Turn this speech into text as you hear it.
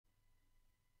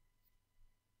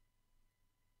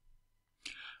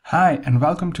Hi, and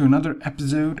welcome to another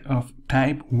episode of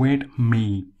Type with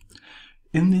Me.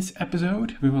 In this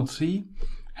episode, we will see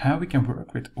how we can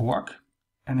work with koa,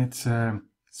 and it's a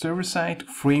server-side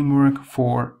framework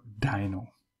for Deno.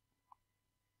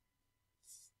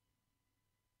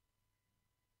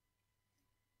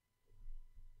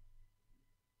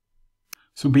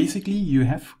 So basically, you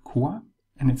have koa,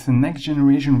 and it's a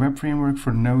next-generation web framework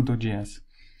for node.js.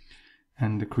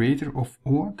 And the creator of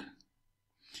koa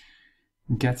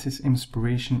gets his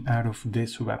inspiration out of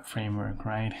this web framework,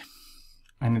 right?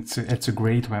 And it's a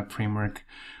great web framework.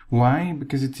 Why?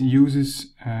 Because it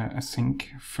uses async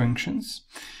functions,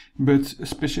 but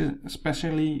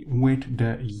especially with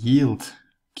the yield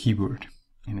keyword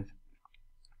in it.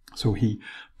 So he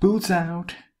pulls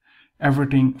out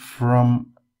everything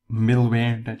from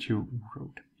middleware that you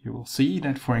wrote. You will see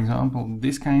that, for example,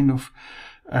 this kind of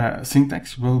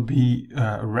syntax will be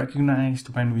recognized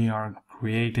when we are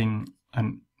creating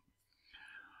an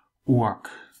koa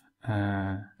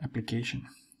application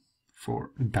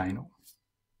for Deno.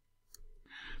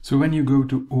 So when you go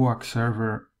to koa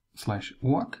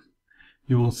server/koa,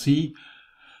 you will see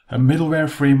a middleware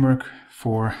framework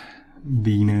for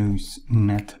Deno's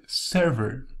net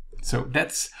server. So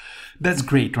that's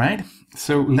great, right?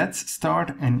 So let's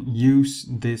start and use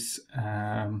this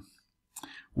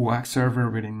koa server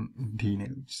within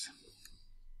Deno's.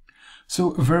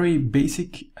 So a very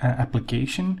basic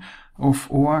application of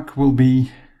koa will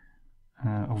be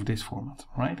of this format,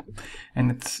 right?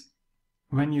 And it's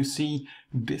when you see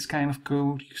this kind of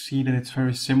code, you see that it's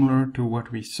very similar to what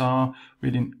we saw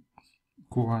within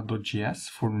koa.js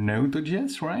for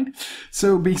node.js, right?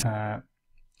 So basically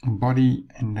body,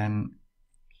 and then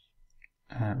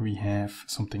we have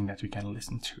something that we can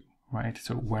listen to, right?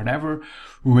 So wherever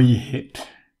we hit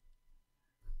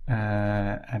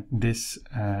at this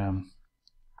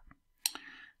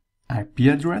IP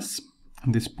address,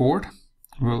 this port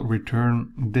will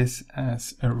return this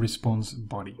as a response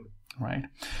body, right?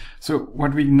 So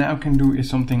what we now can do is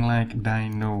something like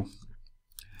Deno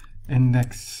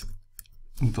index.ts,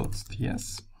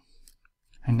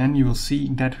 and then you will see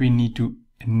that we need to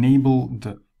enable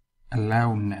the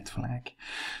allow net flag.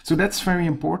 So that's very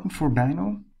important for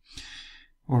Deno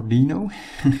or Deno.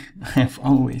 I have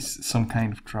always some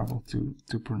kind of trouble to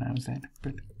pronounce that,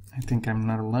 but I think I'm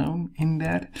not alone in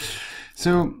that.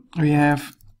 So we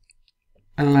have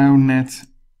allow net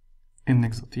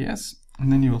index.ts,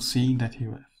 and then you will see that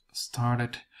you have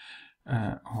started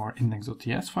our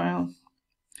index.ts file.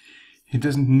 It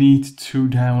doesn't need to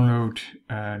download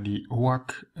the koa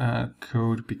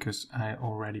code because I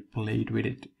already played with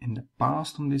it in the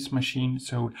past on this machine.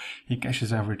 So he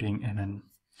caches everything, and then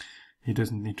he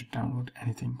doesn't need to download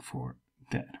anything for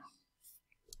that.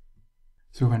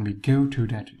 So when we go to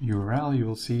that URL, you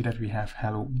will see that we have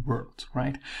hello world,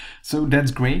 right? So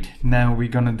that's great. Now we're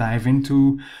gonna dive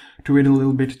into it a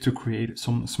little bit to create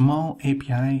some small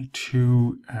API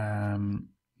to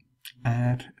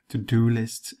add to-do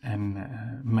lists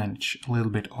and manage a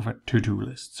little bit of a to-do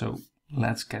list. So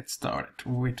let's get started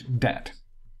with that.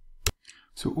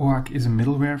 So koa is a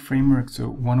middleware framework. So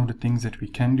one of the things that we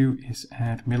can do is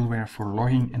add middleware for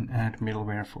logging and add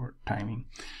middleware for timing.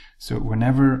 So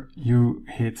whenever you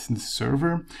hit the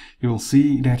server, you will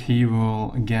see that he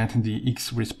will get the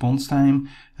X response time,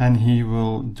 and he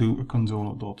will do a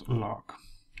console.log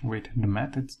with the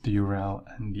methods, the URL,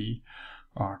 and the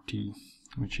RT,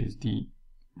 which is the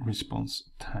response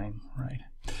time, right?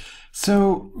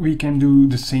 So we can do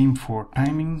the same for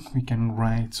timing. We can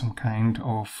write some kind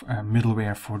of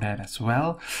middleware for that as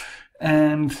well.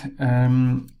 And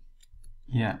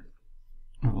yeah,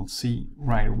 we will see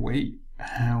right away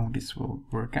how this will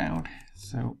work out.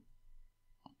 So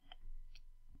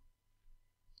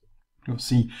you'll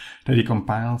see that he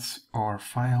compiles our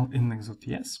file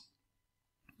index.ts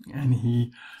and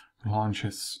he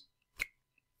launches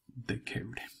the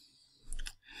code.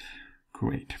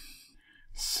 Great.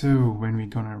 So when we're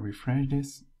gonna refresh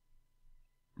this,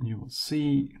 you will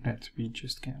see that we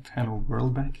just get hello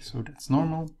world back, so that's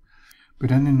normal. But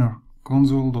then in our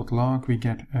console.log we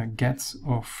get a get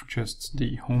of just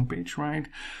the homepage, right,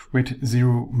 with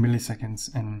 0 milliseconds,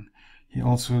 and he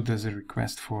also does a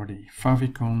request for the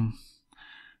favicon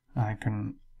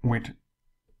icon with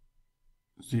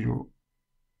 0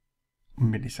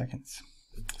 milliseconds.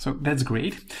 So that's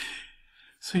great.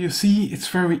 So you see, it's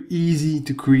very easy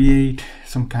to create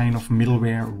some kind of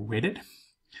middleware with it.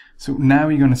 So now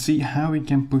we're going to see how we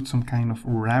can put some kind of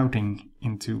routing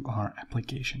into our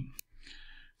application.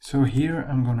 So here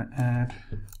I'm going to add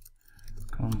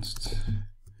const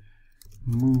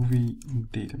movie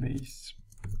database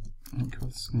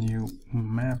equals new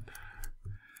map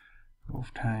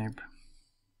of type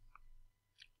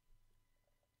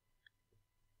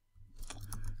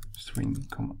string,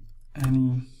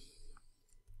 any.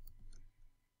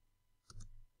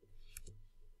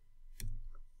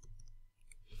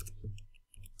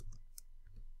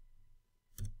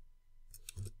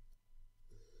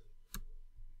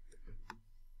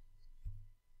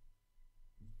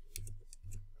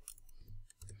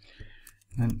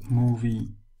 Then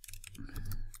movie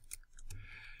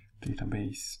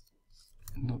database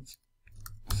dot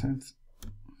set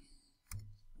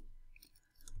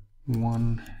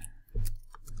one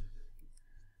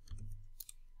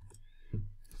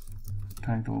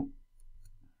title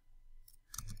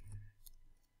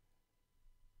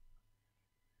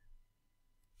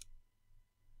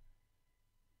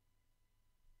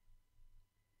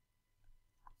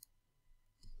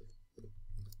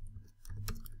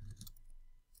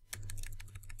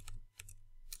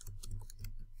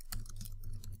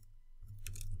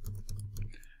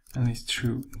and it's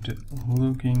through the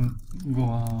looking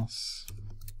glass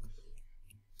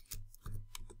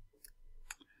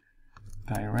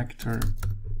director,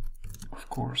 of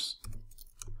course,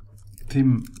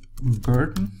 Tim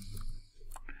Burton,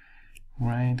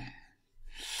 right?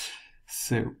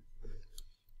 So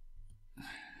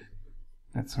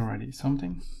that's already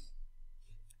something,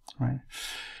 right?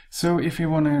 So if you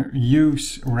want to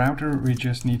use router, we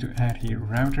just need to add here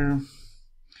router.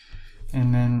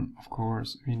 And then, of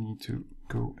course, we need to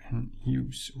go and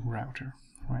use router,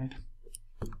 right?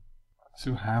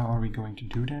 So how are we going to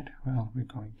do that? Well, we're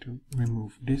going to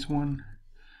remove this one.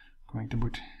 Going to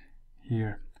put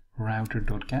here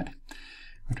router.get.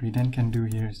 What we then can do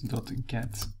here is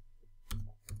 .get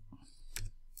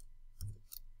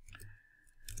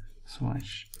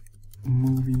 /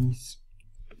 movies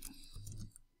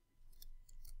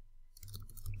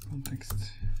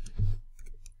context.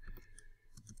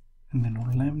 And then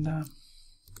our lambda.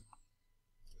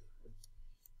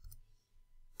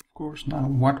 Of course, now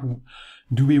what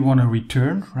do we want to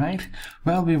return, right?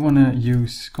 Well, we want to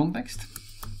use context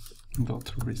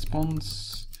dot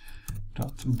response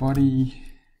dot body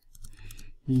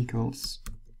equals,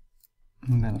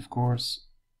 and then of course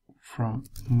from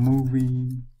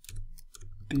movie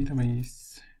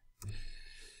database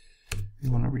we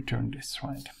want to return this,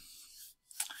 right?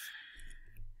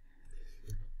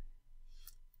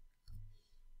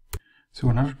 So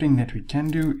another thing that we can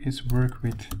do is work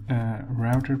with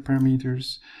router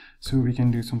parameters. So we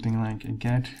can do something like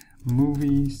get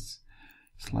movies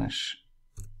 /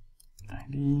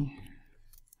 ID,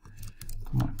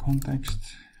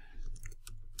 context,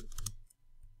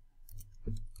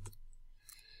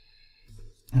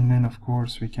 and then of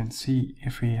course we can see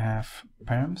if we have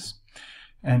params,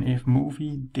 and if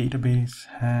movie database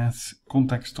has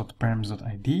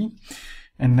context.params.id,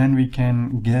 and then we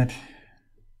can get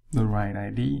the right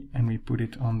ID and we put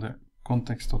it on the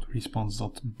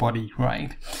context.response.body,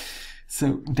 right?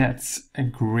 So that's a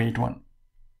great one.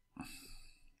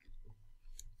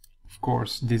 Of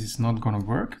course, this is not going to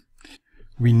work.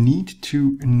 We need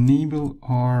to enable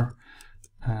our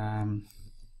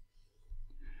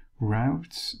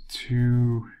routes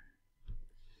to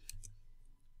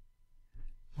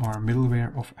our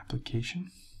middleware of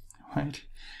application, right?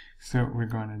 So we're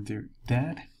going to do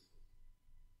that.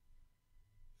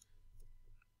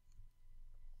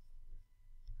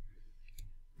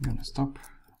 I'm going to stop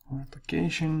our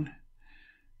application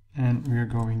and we're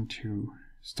going to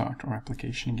start our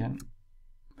application again.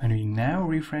 When we now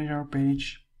refresh our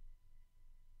page,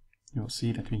 you'll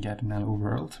see that we get an hello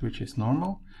world, which is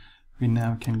normal. We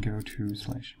now can go to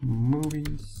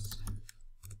 /movies.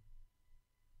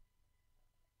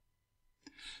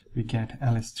 We get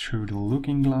Alice Through the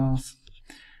Looking Glass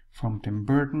from Tim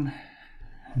Burton.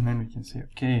 And then we can say,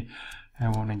 okay, I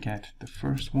want to get the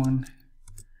first one.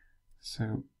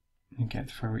 So you get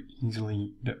very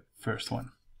easily the first one,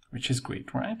 which is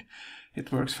great, right?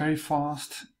 It works very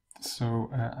fast. So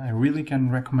I really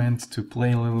can recommend to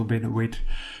play a little bit with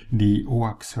the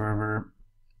OAuth server.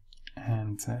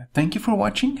 And thank you for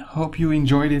watching. Hope you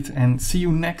enjoyed it and see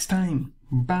you next time.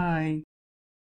 Bye.